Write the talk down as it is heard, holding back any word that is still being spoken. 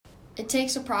It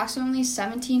takes approximately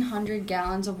 1,700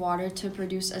 gallons of water to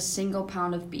produce a single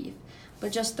pound of beef,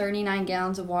 but just 39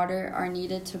 gallons of water are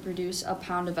needed to produce a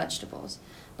pound of vegetables.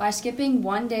 By skipping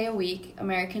 1 day a week,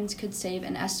 Americans could save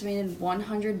an estimated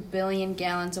 100 billion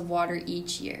gallons of water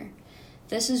each year.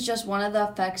 This is just one of the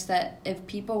effects that if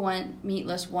people went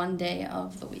meatless 1 day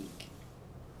of the week.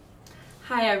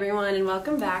 Hi everyone, and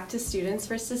welcome back to Students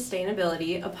for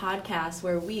Sustainability, a podcast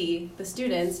where we, the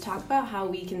students, talk about how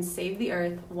we can save the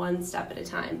earth one step at a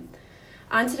time.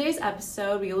 On today's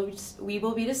episode, we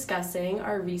will be discussing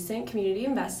our recent community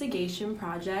investigation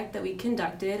project that we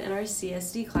conducted in our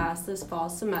CSD class this fall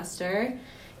semester.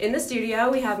 In the studio,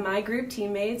 we have my group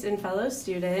teammates and fellow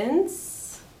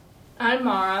students. I'm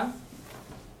Mara.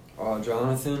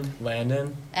 Jonathan.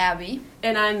 Landon. Abby.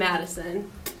 And I'm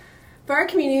Madison. For our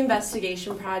community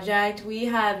investigation project, we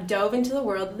have dove into the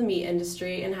world of the meat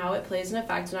industry and how it plays an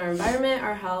effect on our environment,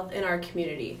 our health, and our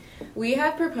community. We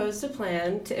have proposed a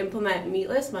plan to implement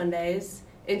Meatless Mondays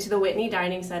into the Whitney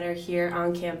Dining Center here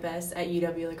on campus at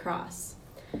UW-La Crosse.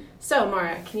 So,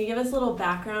 Mara, can you give us a little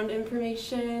background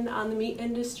information on the meat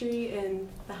industry and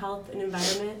the health and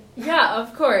environment? Yeah,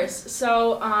 of course.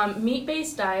 So,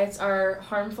 meat-based diets are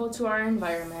harmful to our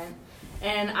environment.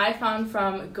 And I found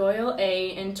from Goyle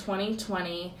A in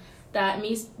 2020 that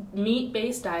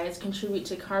meat-based diets contribute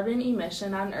to carbon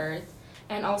emission on Earth,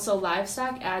 and also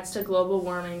livestock adds to global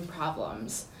warming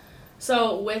problems.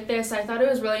 So with this, I thought it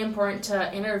was really important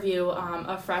to interview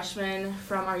a freshman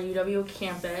from our UW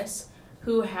campus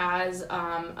who has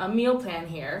a meal plan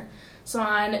here. So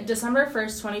on December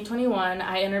 1st, 2021,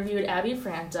 I interviewed Abby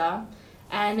Franta,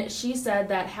 and she said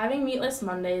that having Meatless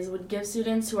Mondays would give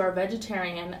students who are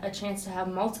vegetarian a chance to have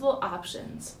multiple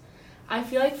options. I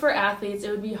feel like for athletes,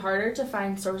 it would be harder to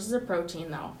find sources of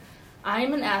protein, though. I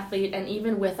am an athlete, and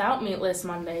even without Meatless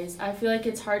Mondays, I feel like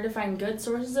it's hard to find good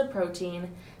sources of protein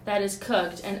that is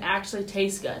cooked and actually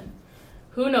tastes good.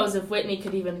 Who knows if Whitney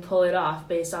could even pull it off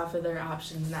based off of their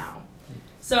options now.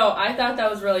 So I thought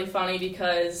that was really funny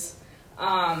because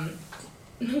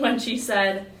when she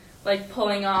said, like,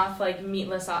 pulling off, like,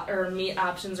 meatless or meat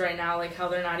options right now, like, how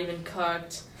they're not even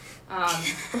cooked.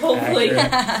 Hopefully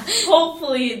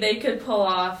they could pull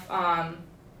off,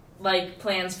 like,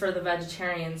 plans for the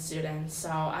vegetarian students. So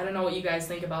I don't know what you guys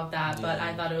think about that, but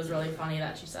I thought it was really funny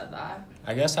that she said that.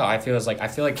 I guess how I feel is, like, I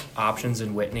feel like options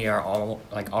in Whitney are all,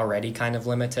 like, already kind of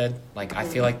limited. Like, I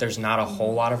feel like there's not a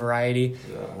whole lot of variety.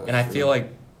 Yeah, and I feel like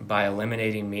by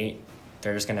eliminating meat,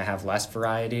 they're just going to have less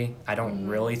variety. I don't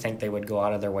really think they would go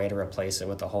out of their way to replace it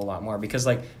with a whole lot more because,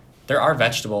 like, there are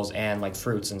vegetables and, like,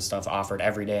 fruits and stuff offered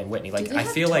every day in Whitney. Like, Do they I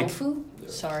have feel tofu? Yeah.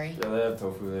 Sorry. Yeah, they have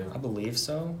tofu there. I believe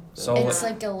so. Yeah. So It's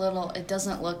like a little, it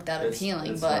doesn't look that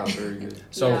appealing, it's but not very good.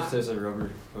 So- It tastes like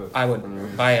rubber. But I would, anyway.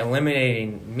 by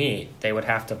eliminating meat, they would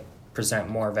have to present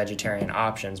more vegetarian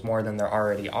options, more than there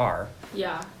already are.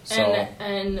 Yeah, So-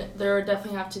 and there would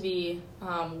definitely have to be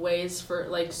ways for,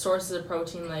 like, sources of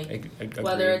protein, like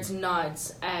whether Agreed. it's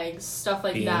nuts, eggs, stuff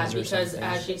like Beans that, or because something.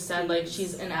 as she said, like,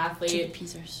 she's an athlete,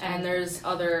 chickpeas are so and there's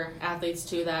other athletes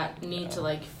too that need to,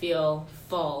 like, feel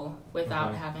full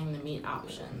without having the meat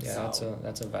options. Yeah, so,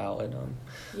 that's a valid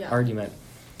yeah. argument.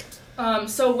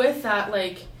 So with that,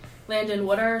 like, Landon,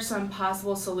 what are some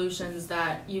possible solutions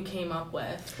that you came up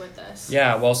with this?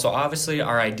 Yeah, well, so obviously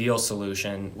our ideal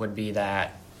solution would be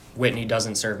that Whitney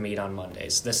doesn't serve meat on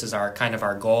Mondays. This is our kind of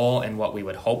our goal and what we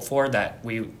would hope for, that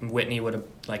Whitney would,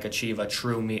 like, achieve a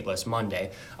true meatless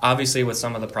Monday. Obviously, with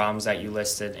some of the problems that you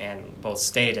listed and both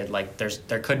stated, like,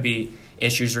 there could be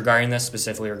issues regarding this,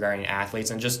 specifically regarding athletes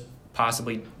and just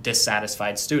possibly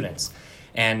dissatisfied students.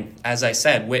 And as I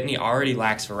said, Whitney already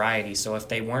lacks variety, so if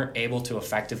they weren't able to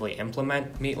effectively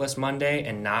implement Meatless Monday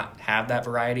and not have that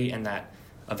variety and that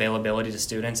availability to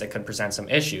students, it could present some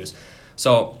issues.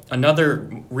 So another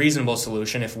reasonable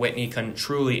solution, if Whitney couldn't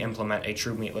truly implement a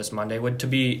true Meatless Monday, would to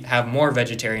be have more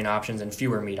vegetarian options and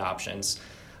fewer meat options.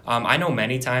 I know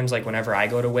many times, like, whenever I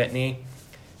go to Whitney,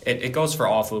 it goes for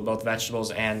all food, both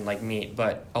vegetables and, like, meat,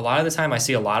 but a lot of the time I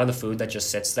see a lot of the food that just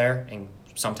sits there and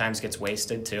sometimes gets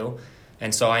wasted too.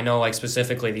 And so I know, like,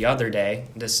 specifically the other day,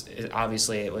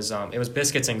 it was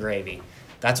biscuits and gravy.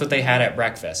 That's what they had at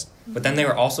breakfast. But then they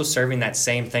were also serving that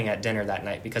same thing at dinner that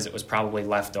night because it was probably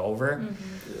left over.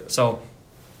 Mm-hmm. Yeah. So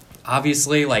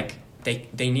obviously, like,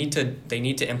 they need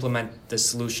to implement this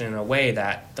solution in a way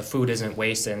that the food isn't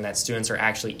wasted and that students are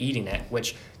actually eating it,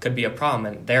 which could be a problem.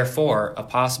 And therefore, a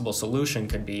possible solution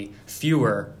could be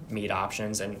fewer meat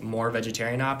options and more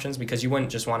vegetarian options, because you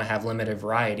wouldn't just want to have limited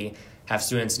variety, have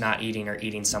students not eating or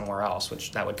eating somewhere else,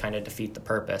 which that would kind of defeat the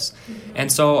purpose. Mm-hmm.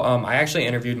 And so I actually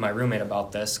interviewed my roommate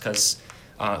about this,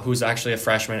 who's actually a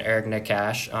freshman, Eric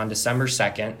Nikash, on December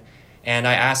 2nd. And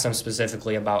I asked him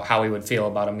specifically about how he would feel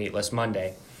about a meatless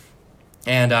Monday.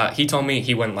 And he told me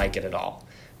he wouldn't like it at all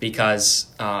because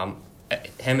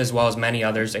him as well as many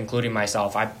others, including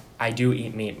myself, I do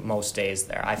eat meat most days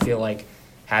there. I feel like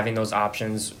having those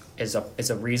options is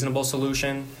a reasonable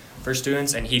solution for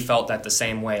students, and he felt that the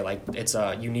same way. Like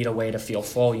you need a way to feel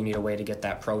full, you need a way to get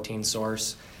that protein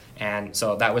source, and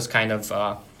so that was kind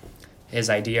of his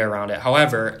idea around it.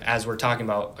 However, as we're talking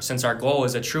about, since our goal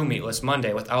is a true meatless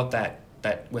Monday,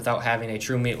 without having a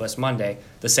true meatless Monday,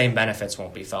 the same benefits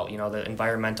won't be felt. You know, the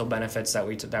environmental benefits that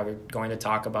we're going to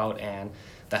talk about and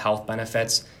the health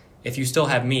benefits. If you still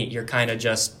have meat, you're kind of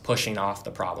just pushing off the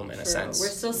problem in a sense. We're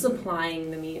still supplying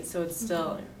the meat, so it's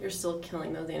still you're still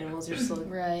killing those animals. You're still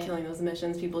killing those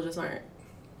emissions. People just aren't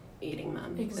eating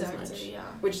them as much. Yeah.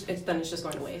 Which then it's just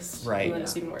going to waste. Right. And then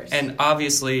it's even worse. And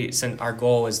obviously, since our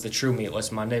goal is the true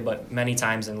meatless Monday, but many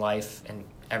times in life and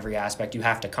every aspect you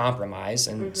have to compromise.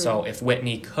 And so if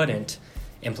Whitney couldn't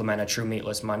implement a true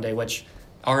meatless Monday, which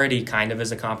already kind of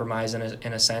is a compromise in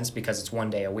a sense because it's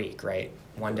 1 day a week, right?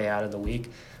 1 day out of the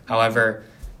week. However,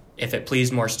 if it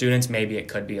pleased more students, maybe it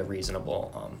could be a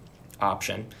reasonable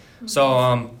option.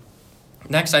 So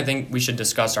next, I think we should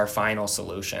discuss our final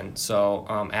solution. So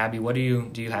Abby, what do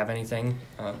you have anything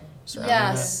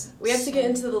surrounding that? We have to get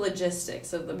into the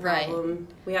logistics of the problem.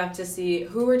 Right. We have to see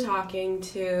who we're talking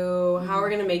to, how we're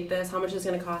going to make this, how much it's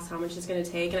going to cost, how much it's going to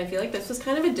take. And I feel like this was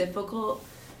kind of a difficult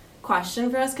question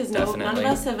for us because none of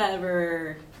us have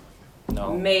ever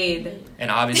made,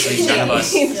 and obviously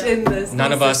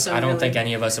none of us I don't think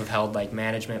any of us have held like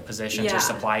management positions or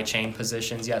supply chain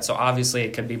positions yet, so obviously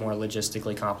it could be more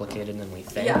logistically complicated than we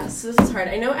think. So this is hard.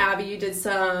 I know, Abby, you did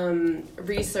some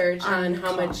research on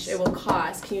how much it will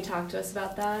cost. Can you talk to us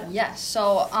about that? Yes.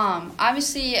 So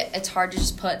obviously it's hard to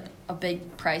just put a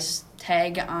big price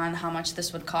tag on how much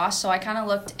this would cost, so I kind of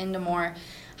looked into more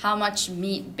how much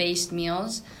meat-based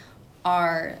meals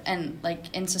are and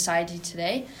like in society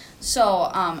today. So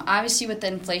obviously with the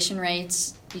inflation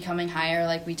rates becoming higher,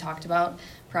 like we talked about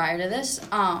prior to this,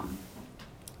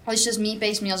 it's just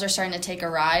meat-based meals are starting to take a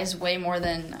rise way more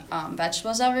than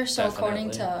vegetables ever. So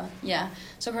according to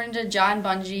John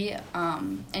Bungie,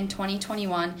 in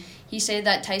 2021, he said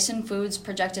that Tyson Foods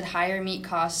projected higher meat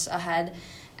costs ahead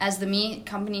as the meat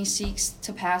company seeks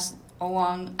to pass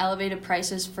along elevated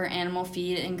prices for animal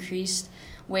feed, increased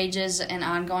wages, and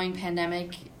ongoing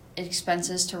pandemic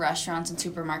expenses to restaurants and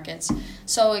supermarkets.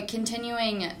 So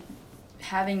continuing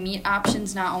having meat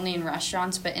options not only in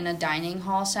restaurants but in a dining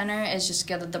hall center is just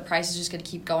good. The price is just going to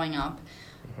keep going up.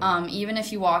 Even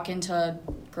if you walk into a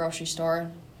grocery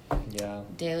store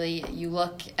daily, you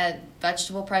look at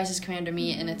vegetable prices compared to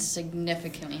meat and it's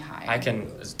significantly higher. I can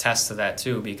attest to that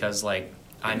too because like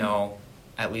I know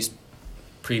at least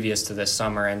previous to this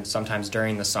summer and sometimes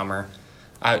during the summer,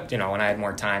 when I had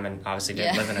more time and obviously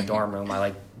didn't live in a dorm room, I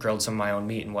like grilled some of my own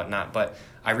meat and whatnot. But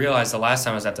I realized the last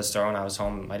time I was at the store when I was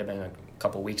home, it might have been a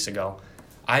couple weeks ago,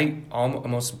 I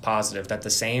almost positive that the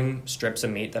same strips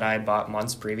of meat that I had bought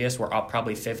months previous were up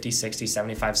probably 50, 60,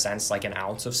 75 cents like an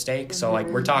ounce of steak. So like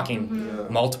we're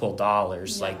talking multiple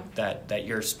dollars like that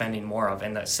you're spending more of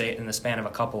in the span of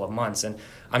a couple of months. And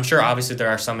I'm sure obviously there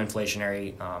are some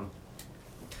inflationary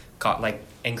like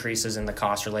increases in the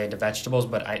cost related to vegetables,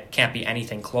 but it can't be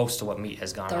anything close to what meat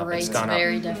has gone up. It's gone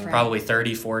very up different. Probably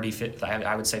 30, 40, 50,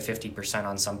 I would say 50%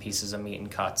 on some pieces of meat and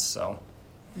cuts. So,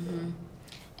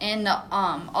 and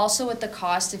also with the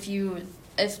cost,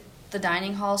 if the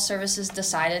dining hall services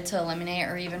decided to eliminate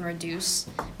or even reduce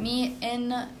meat in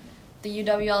the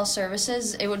UWL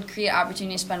services, it would create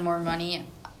opportunity to spend more money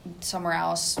somewhere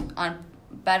else on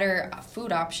better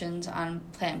food options, on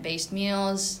plant-based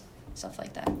meals, stuff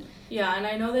like that. Yeah, and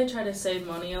I know they try to save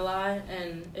money a lot,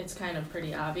 and it's kind of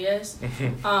pretty obvious.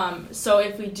 So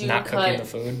if we do cooking the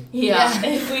food. Yeah,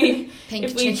 if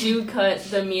we do cut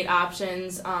the meat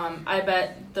options, I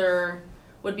bet there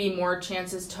would be more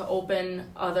chances to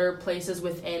open other places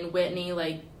within Whitney,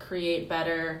 like create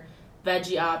better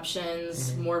veggie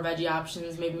options, more veggie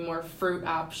options, maybe more fruit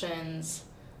options,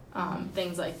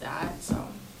 things like that. So.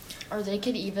 Or they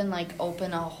could even, like,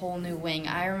 open a whole new wing.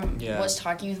 I was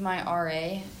talking with my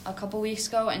RA a couple weeks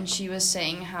ago, and she was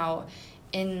saying how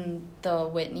in the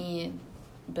Whitney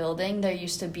building there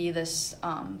used to be this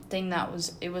thing that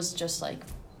was just, like,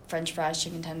 French fries,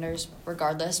 chicken tenders,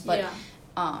 regardless. But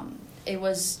it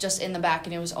was just in the back,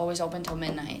 and it was always open till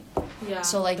midnight. Yeah,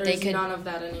 so, like, there's none of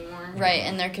that anymore. Right,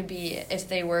 and there could be, if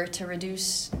they were to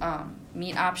reduce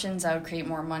meat options, that would create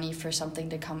more money for something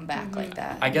to come back like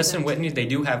that. I guess in Whitney they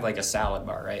do have like a salad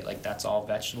bar, right? Like that's all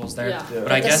vegetables there. Yeah. But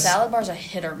But I the guess salad bar's a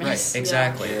hit or miss. right,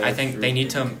 exactly. Yeah, I think true. they need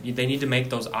to make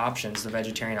those options, the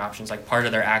vegetarian options, like part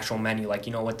of their actual menu, like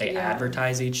what they Yeah.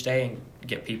 advertise each day, and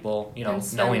get people And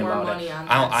spend knowing more about money it. on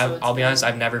that, so it's I'll be good. honest,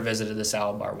 I've never visited the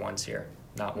salad bar once here.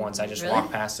 Not once. I just Really?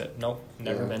 walked past it. Nope,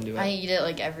 never Yeah. been to it. I eat it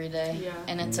like every day, Yeah.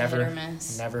 and it's Never- a hit or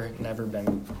miss. Never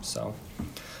been. So,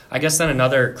 I guess then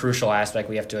another crucial aspect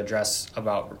we have to address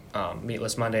about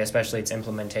Meatless Monday, especially its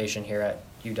implementation here at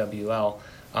UWL,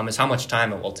 is how much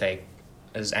time it will take.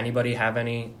 Does anybody have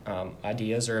any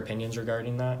ideas or opinions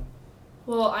regarding that?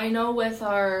 Well, I know with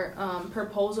our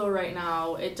proposal right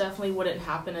now, it definitely wouldn't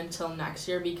happen until next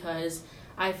year because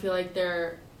I feel like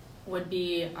there would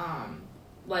be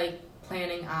like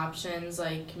planning options,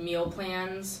 like meal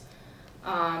plans,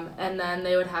 and then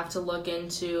they would have to look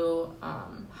into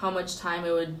how much time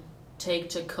it would take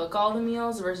to cook all the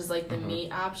meals versus like the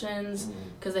meat options,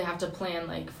 because they have to plan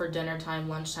like for dinner time,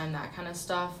 lunchtime, that kind of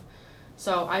stuff.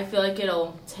 So I feel like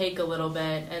it'll take a little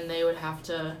bit, and they would have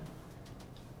to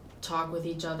talk with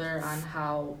each other on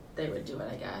how they would do it,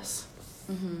 I guess.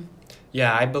 Mm-hmm.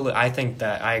 Yeah, I think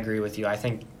that I agree with you. I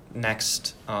think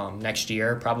next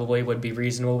year probably would be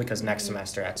reasonable because next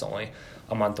semester that's only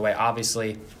a month away.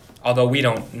 Obviously, although we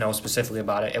don't know specifically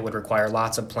about it, it would require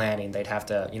lots of planning. They'd have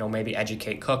to, maybe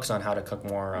educate cooks on how to cook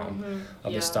more of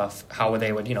Yeah. the stuff, how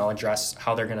they would, address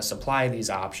how they're going to supply these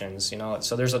options,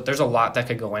 So there's a lot that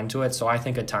could go into it. So I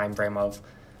think a time frame of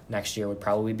next year would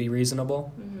probably be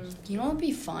reasonable. You know what would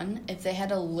be fun? If they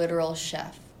had a literal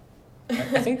chef.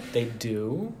 I think they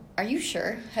do. Are you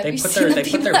sure? Have They you put seen their the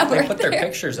people that they work put their there?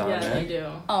 pictures on Yeah, there. they do.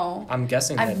 Oh. I'm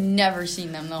guessing I've that. never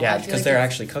seen them, though. Yeah, I feel because like they're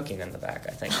it's- actually cooking in the back.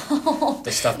 I think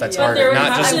the stuff that's Yeah, harder, they're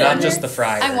not having- just the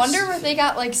fryers. I wonder if they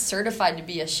got, like, certified to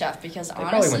be a chef, because They honestly...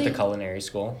 probably went to culinary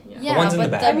school. Yeah, the ones in the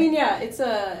but back. I mean, yeah, it's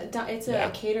a Yeah.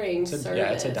 catering It's a, service.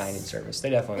 yeah, it's a dining service. They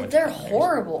definitely But went they're to culinary.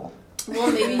 horrible.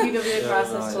 Well, maybe you could be a Yeah,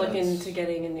 process to no, look yes. into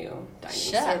getting a new dining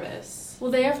Chef. service.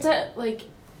 Well, they have to, like,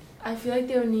 I feel like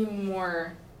they would need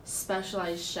more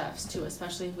specialized chefs, too,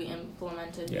 especially if we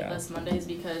implemented Yeah. Meatless Mondays,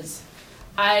 because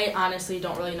I honestly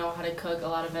don't really know how to cook a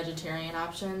lot of vegetarian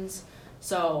options.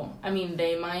 So, I mean,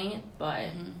 they might, but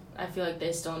I feel like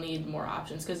they still need more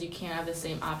options, because you can't have the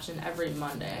same option every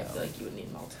Monday. I feel like you would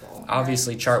need multiple.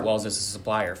 Obviously, Chartwell's is a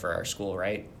supplier for our school,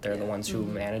 right? They're the ones who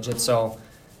manage it. So,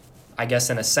 I guess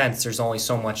in a sense, there's only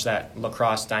so much that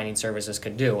lacrosse dining services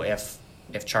could do if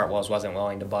Chartwell's wasn't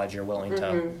willing to budge or willing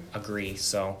to agree.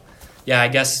 So, yeah, I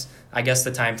guess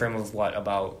the time frame of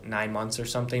about 9 months or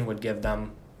something would give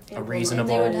them a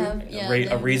reasonable They would have- yeah, they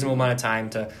a would- reasonable amount of time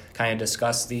to kind of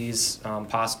discuss these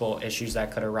possible issues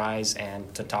that could arise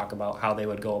and to talk about how they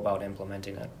would go about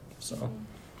implementing it. So.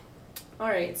 All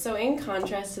right, so in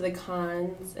contrast to the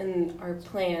cons in our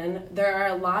plan, there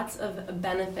are lots of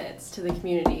benefits to the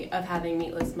community of having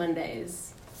Meatless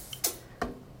Mondays.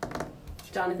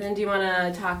 Jonathan, do you want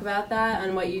to talk about that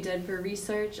and what you did for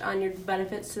research on your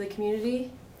benefits to the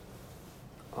community?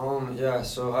 Yeah,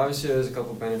 so obviously there's a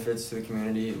couple benefits to the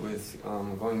community with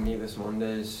going Meatless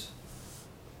Mondays.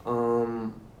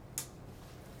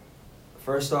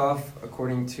 First off,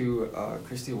 according to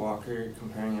Christy Walker,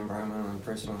 comparing environmental and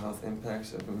personal health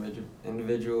impacts of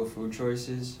individual food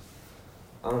choices,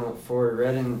 for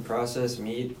red and processed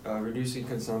meat, reducing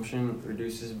consumption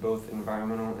reduces both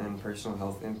environmental and personal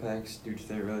health impacts due to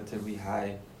their relatively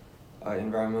high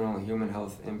environmental and human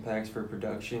health impacts for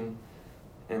production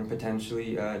and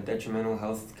potentially detrimental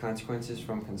health consequences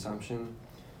from consumption.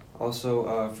 Also,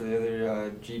 for the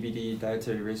other GBD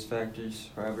dietary risk factors,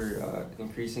 however,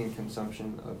 increasing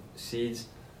consumption of seeds,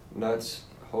 nuts,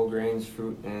 whole grains,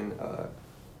 fruit, and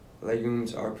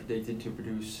legumes are predicted to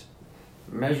produce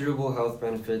measurable health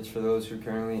benefits for those who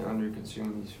currently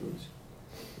underconsume these foods.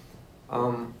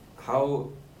 On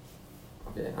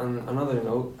another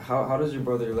note, how does your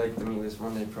brother like the Meatless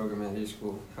Monday program at his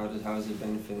school? How is it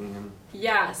benefiting him?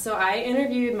 Yeah, so I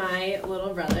interviewed my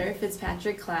little brother,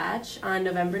 Fitzpatrick Clatch, on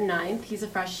November 9th. He's a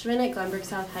freshman at Glenbrook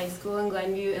South High School in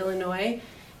Glenview, Illinois.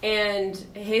 And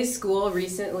his school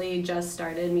recently just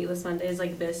started Meatless Mondays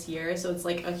this year, so it's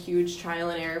a huge trial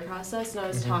and error process. And I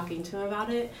was talking to him about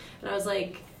it, and I was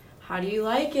like, how do you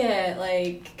like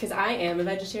it? Because I am a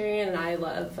vegetarian and I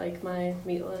love my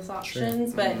meatless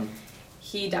options, but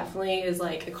he definitely is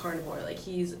a carnivore.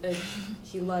 He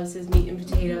loves his meat and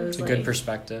potatoes. It's a good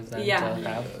perspective then to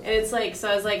have. And it's so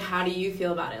I was like, how do you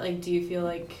feel about it? Do you feel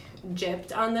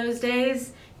gypped on those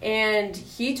days? And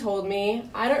he told me,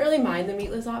 I don't really mind the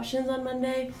meatless options on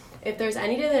Monday. if there's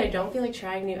any day that I don't feel like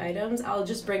trying new items, I'll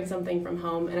just bring something from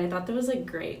home. And I thought that was like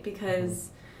great because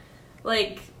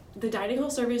like the dining hall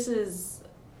service is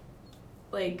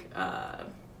like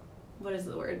what is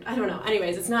the word? I don't know.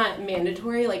 Anyways, it's not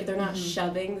mandatory. Like, they're not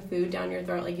shoving the food down your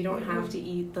throat. Like, you don't have to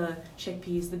eat the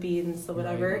chickpeas, the beans, the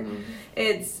whatever.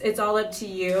 It's all up to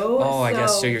you. Oh, I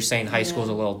guess so. You're saying high school's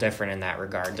a little different in that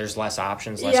regard. There's less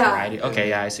options, less variety. Okay,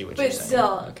 yeah, I see what you're saying.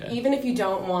 But still, even if you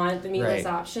don't want the meatless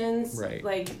options, right.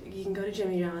 like, you can go to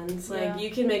Jimmy John's. Like,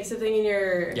 you can make something in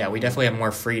your... Yeah, we definitely have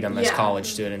more freedom as college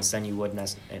students than you would in high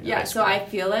school. So I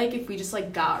feel like if we just,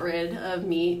 like, got rid of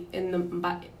meat in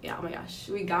the... Yeah, oh my gosh.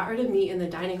 We got rid of meat in the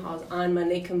dining halls on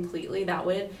Monday completely. That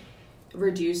would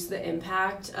reduce the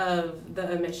impact of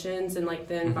the emissions and, like,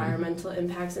 the environmental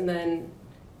impacts, and then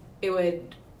it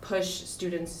would push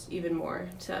students even more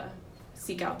to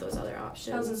seek out those other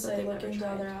options. I was going to say, look into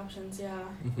other options,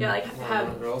 Yeah, like,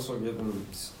 It also give them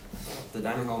the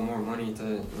dining hall more money to,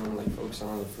 you know, like, focus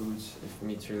on other foods if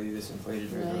meat's really this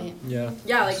inflated right now. Yeah.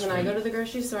 Yeah, like, when I go to the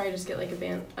grocery store, I just get, like,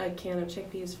 a can of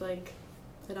chickpeas for, like,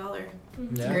 $1.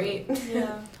 Yeah. Great.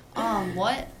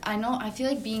 What I feel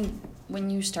like when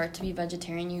you start to be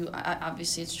vegetarian, you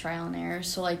obviously it's trial and error.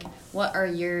 So like, what are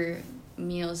your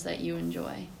meals that you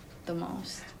enjoy the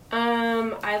most?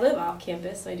 I live off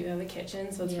campus, so I do have a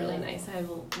kitchen, so it's really nice. I have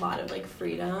a lot of like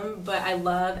freedom, but I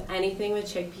love anything with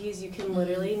chickpeas. You can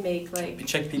literally make like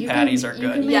chickpea patties are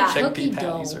good. Chickpea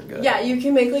patties are good. Yeah, you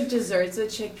can make like desserts with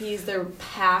chickpeas. They're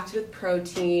packed with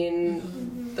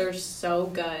protein. They're so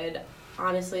good.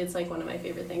 Honestly, it's like one of my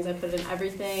favorite things. I put it in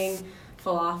everything.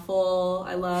 Falafel,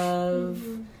 I love.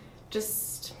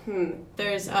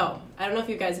 There's I don't know if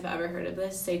you guys have ever heard of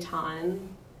this, seitan.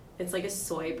 It's like a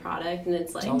soy product, and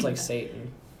it's like... Sounds like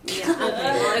Satan. Yeah, okay,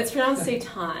 well, it's pronounced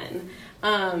seitan.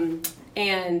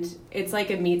 And it's like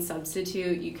a meat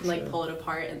substitute. You can like pull it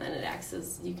apart, and then it acts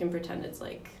as... You can pretend it's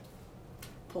like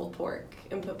pulled pork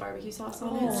and put barbecue sauce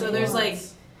on it. So there's like...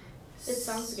 It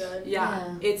sounds good.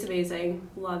 Yeah, it's amazing.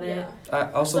 Love it.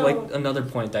 I also like another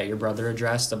point that your brother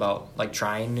addressed about like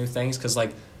trying new things, because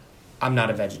like I'm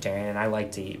not a vegetarian and I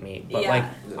like to eat meat, but like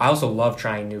I also love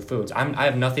trying new foods. I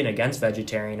have nothing against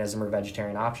vegetarianism or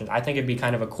vegetarian options. I think it'd be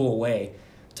kind of a cool way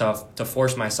to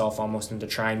force myself almost into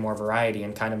trying more variety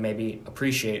and kind of maybe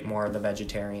appreciate more of the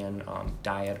vegetarian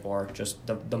diet, or just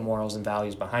the morals and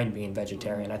values behind being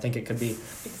vegetarian. I think it could be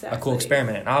a cool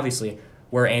experiment. And obviously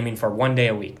we're aiming for 1 day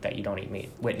a week that you don't eat meat.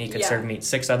 Whitney could serve meat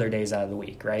 6 other days out of the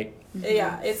week, right?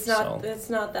 Yeah, it's not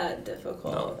that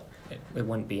difficult. No, it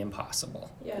wouldn't be impossible.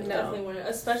 Yeah, it definitely wouldn't.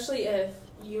 Especially if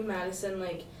you, Madison,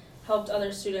 like, helped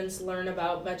other students learn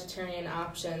about vegetarian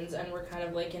options and were kind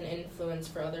of like an influence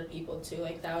for other people too.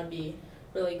 Like, that would be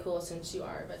really cool since you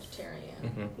are a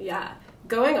vegetarian. Yeah.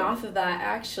 Going off of that,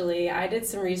 actually, I did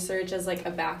some research as like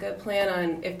a backup plan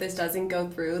on if this doesn't go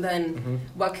through, then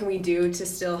what can we do to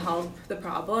still help the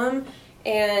problem?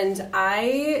 And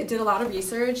I did a lot of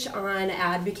research on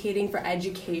advocating for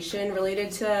education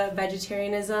related to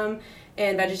vegetarianism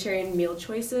and vegetarian meal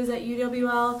choices at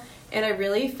UWL. And I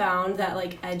really found that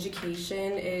like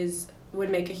education would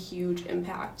make a huge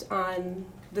impact on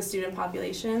the student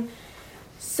population.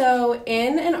 So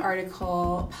in an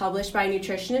article published by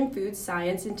Nutrition and Food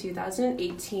Science in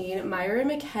 2018, Myra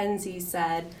McKenzie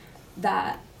said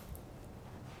that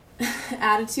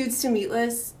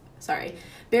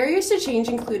barriers to change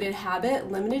included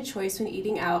habit, limited choice when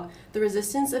eating out, the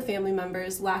resistance of family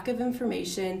members, lack of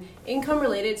information, income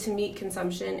related to meat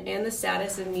consumption, and the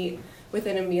status of meat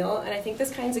within a meal. And I think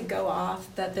this kind of go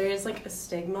off that there is like a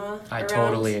stigma I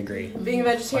totally agree. Being a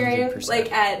vegetarian. 100%. Like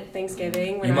at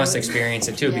Thanksgiving. You must experience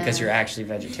it too because you're actually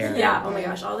vegetarian. Yeah, oh my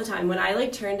gosh, all the time. When I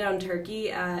like turned down turkey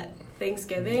at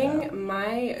Thanksgiving,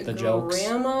 my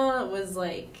grandma was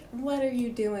like, what are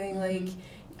you doing? Like,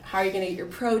 how are you going to eat your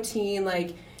protein?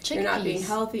 Like, you're not being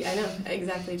healthy. I know,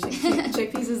 exactly.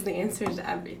 Chickpeas is the answer to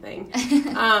everything.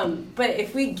 But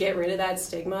if we get rid of that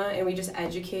stigma and we just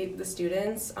educate the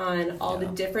students on all the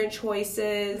different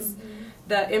choices,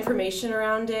 the information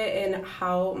around it, and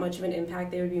how much of an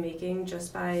impact they would be making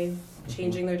just by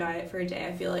changing their diet for a day,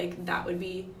 I feel like that would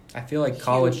be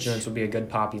college students would be a good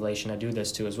population to do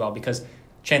this to as well, because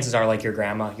chances are, like your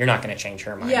grandma, you're not going to change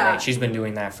her mind, right? She's been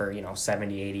doing that for,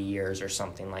 70, 80 years or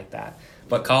something like that.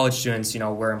 But college students,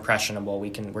 we're impressionable.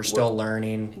 We're still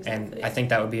learning, and I think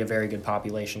that would be a very good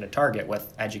population to target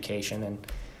with education. And,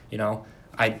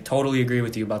 I totally agree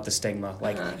with you about the stigma.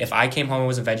 Like, if I came home and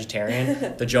was a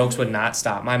vegetarian, the jokes would not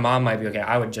stop. My mom might be okay.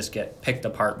 I would just get picked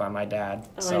apart by my dad.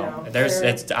 I've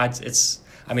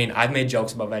made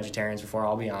jokes about vegetarians before,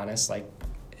 I'll be honest. Like,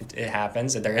 it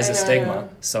happens. There is a stigma.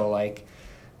 So, like,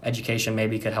 education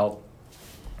maybe could help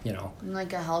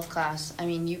Like a health class. I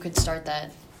mean, you could start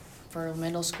that for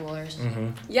middle schoolers. Mm-hmm.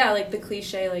 Yeah, like the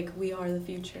cliche, like, we are the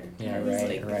future. Yeah, It's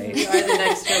right, like, right. We are the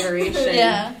next generation.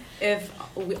 Yeah. If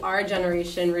our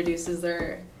generation reduces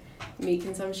their meat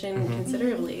consumption Mhm.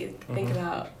 considerably, think Mhm.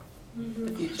 about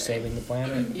the future. Saving the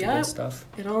planet. Yep. Good stuff.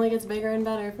 It only gets bigger and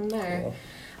better from there. Cool.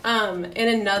 In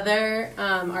another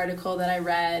article that I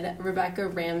read, Rebecca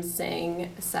Ramsing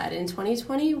said in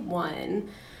 2021,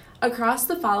 across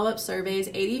the follow-up surveys,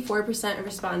 84% of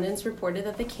respondents reported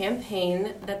that the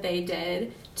campaign that they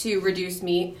did to reduce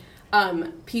meat,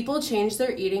 people changed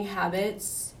their eating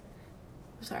habits.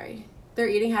 Their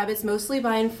eating habits mostly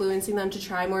by influencing them to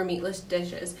try more meatless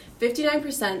dishes.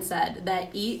 59% said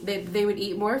that they would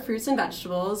eat more fruits and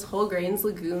vegetables, whole grains,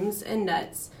 legumes, and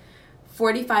nuts.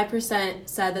 45%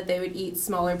 said that they would eat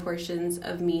smaller portions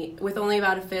of meat, with only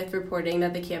about a fifth reporting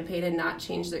that the campaign had not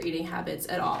changed their eating habits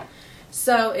at all.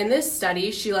 So in this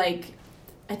study, she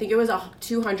I think it was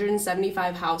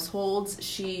 275 households.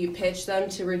 She pitched them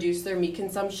to reduce their meat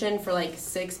consumption for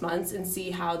 6 months and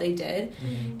see how they did.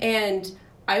 Mm-hmm. And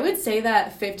I would say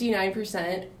that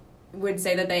 59% would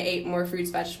say that they ate more fruits,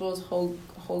 vegetables, whole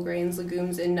grains,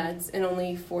 legumes, and nuts, and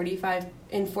only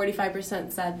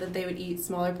 45% said that they would eat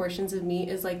smaller portions of meat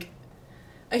is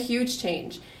a huge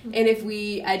change. Mm-hmm. And if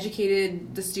we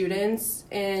educated the students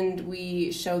and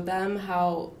we showed them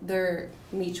how their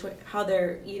how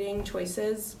their eating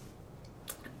choices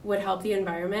would help the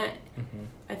environment, Mm-hmm.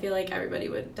 I feel like everybody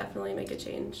would definitely make a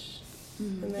change.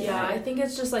 Mm-hmm. in their Yeah, diet. I think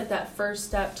it's just that first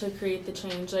step to create the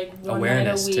change.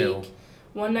 Awareness, too.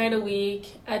 One night a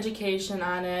week, education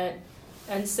on it,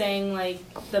 and saying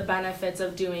the benefits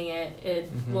of doing it.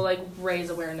 It Mhm. will raise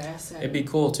awareness. And It'd be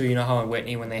cool too, how in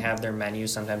Whitney when they have their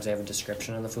menus, sometimes they have a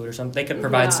description of the food or something. They could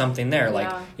provide Yeah. something there,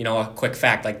 Yeah. a quick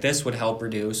fact, this would help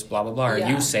reduce blah blah blah, or Yeah.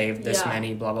 you saved this Yeah.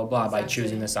 many blah blah blah by Exactly.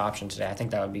 choosing this option today. I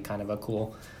think that would be kind of a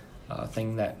cool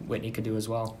thing that Whitney could do as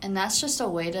well. And that's just a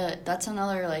way that's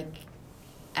another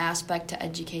aspect to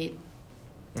educate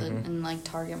the Mhm. in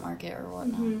target market or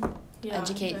whatnot. Mhm. Yeah,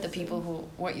 Educate the exactly. people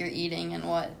what you're eating and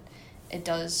what it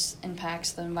does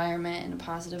impacts the environment in a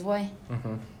positive way.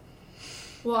 Mm-hmm.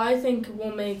 Well, I think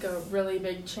we'll make a really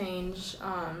big change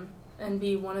and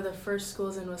be one of the first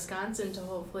schools in Wisconsin to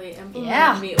hopefully implement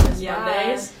Yeah. meatless Yeah.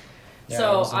 Mondays. Yeah,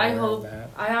 So wasn't I aware of hope, that.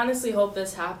 I honestly hope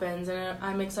this happens, and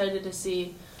I'm excited to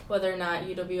see whether or not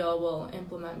UWL will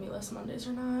implement meatless Mondays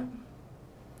or not.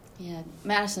 Yeah,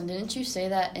 Madison, didn't you say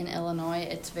that in Illinois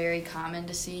it's very common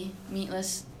to see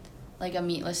meatless, a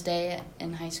meatless day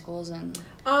in high schools and?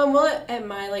 Well, at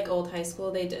my old high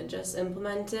school, they did just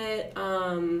implement it.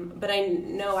 But I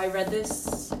know I read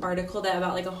this article that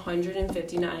about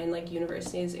 159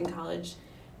 universities and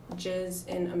colleges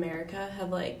in America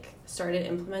have started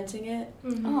implementing it,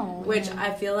 Mm-hmm. Oh, which yeah.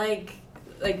 I feel like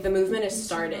the movement is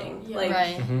starting. Yeah.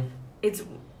 Right. Mm-hmm.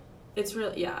 It's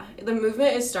really the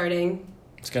movement is starting.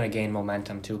 It's gonna gain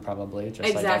momentum too, probably. Just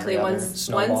Exactly, like every other once-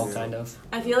 snowball, once- kind of.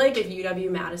 I feel like if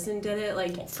UW-Madison did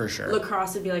it, For sure.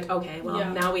 lacrosse would be okay, well,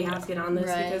 Yeah. now we have to get on this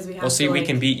Right. because we have We'll see. to, We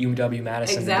can beat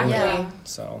UW-Madison Exactly. to do it. Yeah.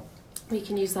 So we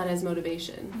can use that as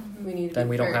motivation. Mhm. We need to then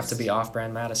be we don't have first. to be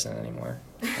off-brand Madison anymore.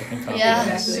 They can copy Yeah.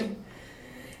 us. Exactly.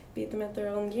 Beat them at their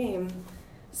own game.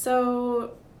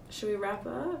 So, should we wrap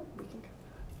up? We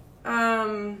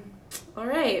can. All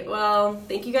right. Well,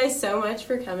 thank you guys so much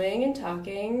for coming and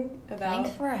talking about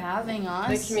Thanks for having the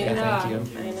us. community. Yeah,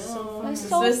 thank you. I know. So This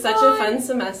fun. was such a fun. fun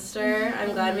semester.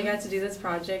 I'm glad we got to do this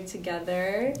project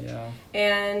together. Yeah.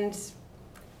 And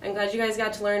I'm glad you guys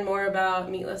got to learn more about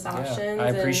meatless options. Yeah, I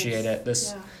appreciate it.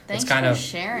 This Yeah. Thanks kind for of-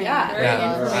 sharing. Yeah. Very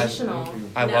Yeah. informational.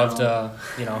 I No. love to,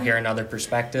 hear another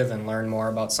perspective and learn more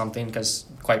about something because,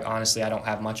 quite honestly, I don't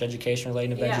have much education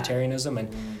related to Yeah. vegetarianism, and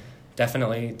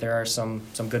definitely there are some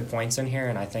good points in here,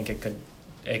 and I think it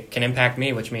can impact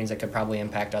me, which means it could probably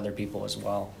impact other people as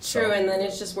well. True, So and then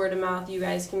it's just word of mouth. You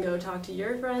guys can go talk to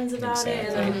your friends about it,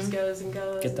 and then it Exactly. just goes and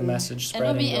goes. get the and- message spreading.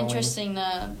 It'll be going. interesting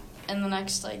to, in the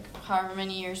next however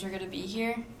many years we're gonna be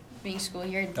here, being school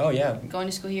here, Oh yeah, going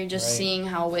to school here, just Right. seeing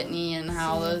how Whitney and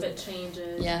how See if the it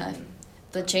changes. yeah, and-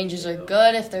 the changes are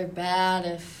good, if they're bad,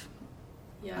 if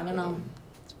Yeah. I don't know.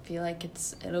 I feel like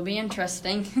it'll be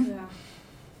interesting. Yeah.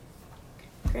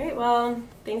 Great. Well,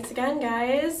 thanks again,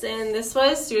 guys. And this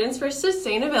was Students for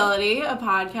Sustainability, a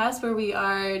podcast where we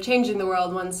are changing the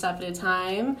world one step at a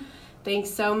time. Thanks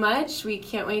so much. We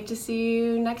can't wait to see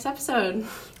you next episode.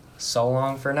 so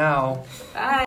long for now. Bye.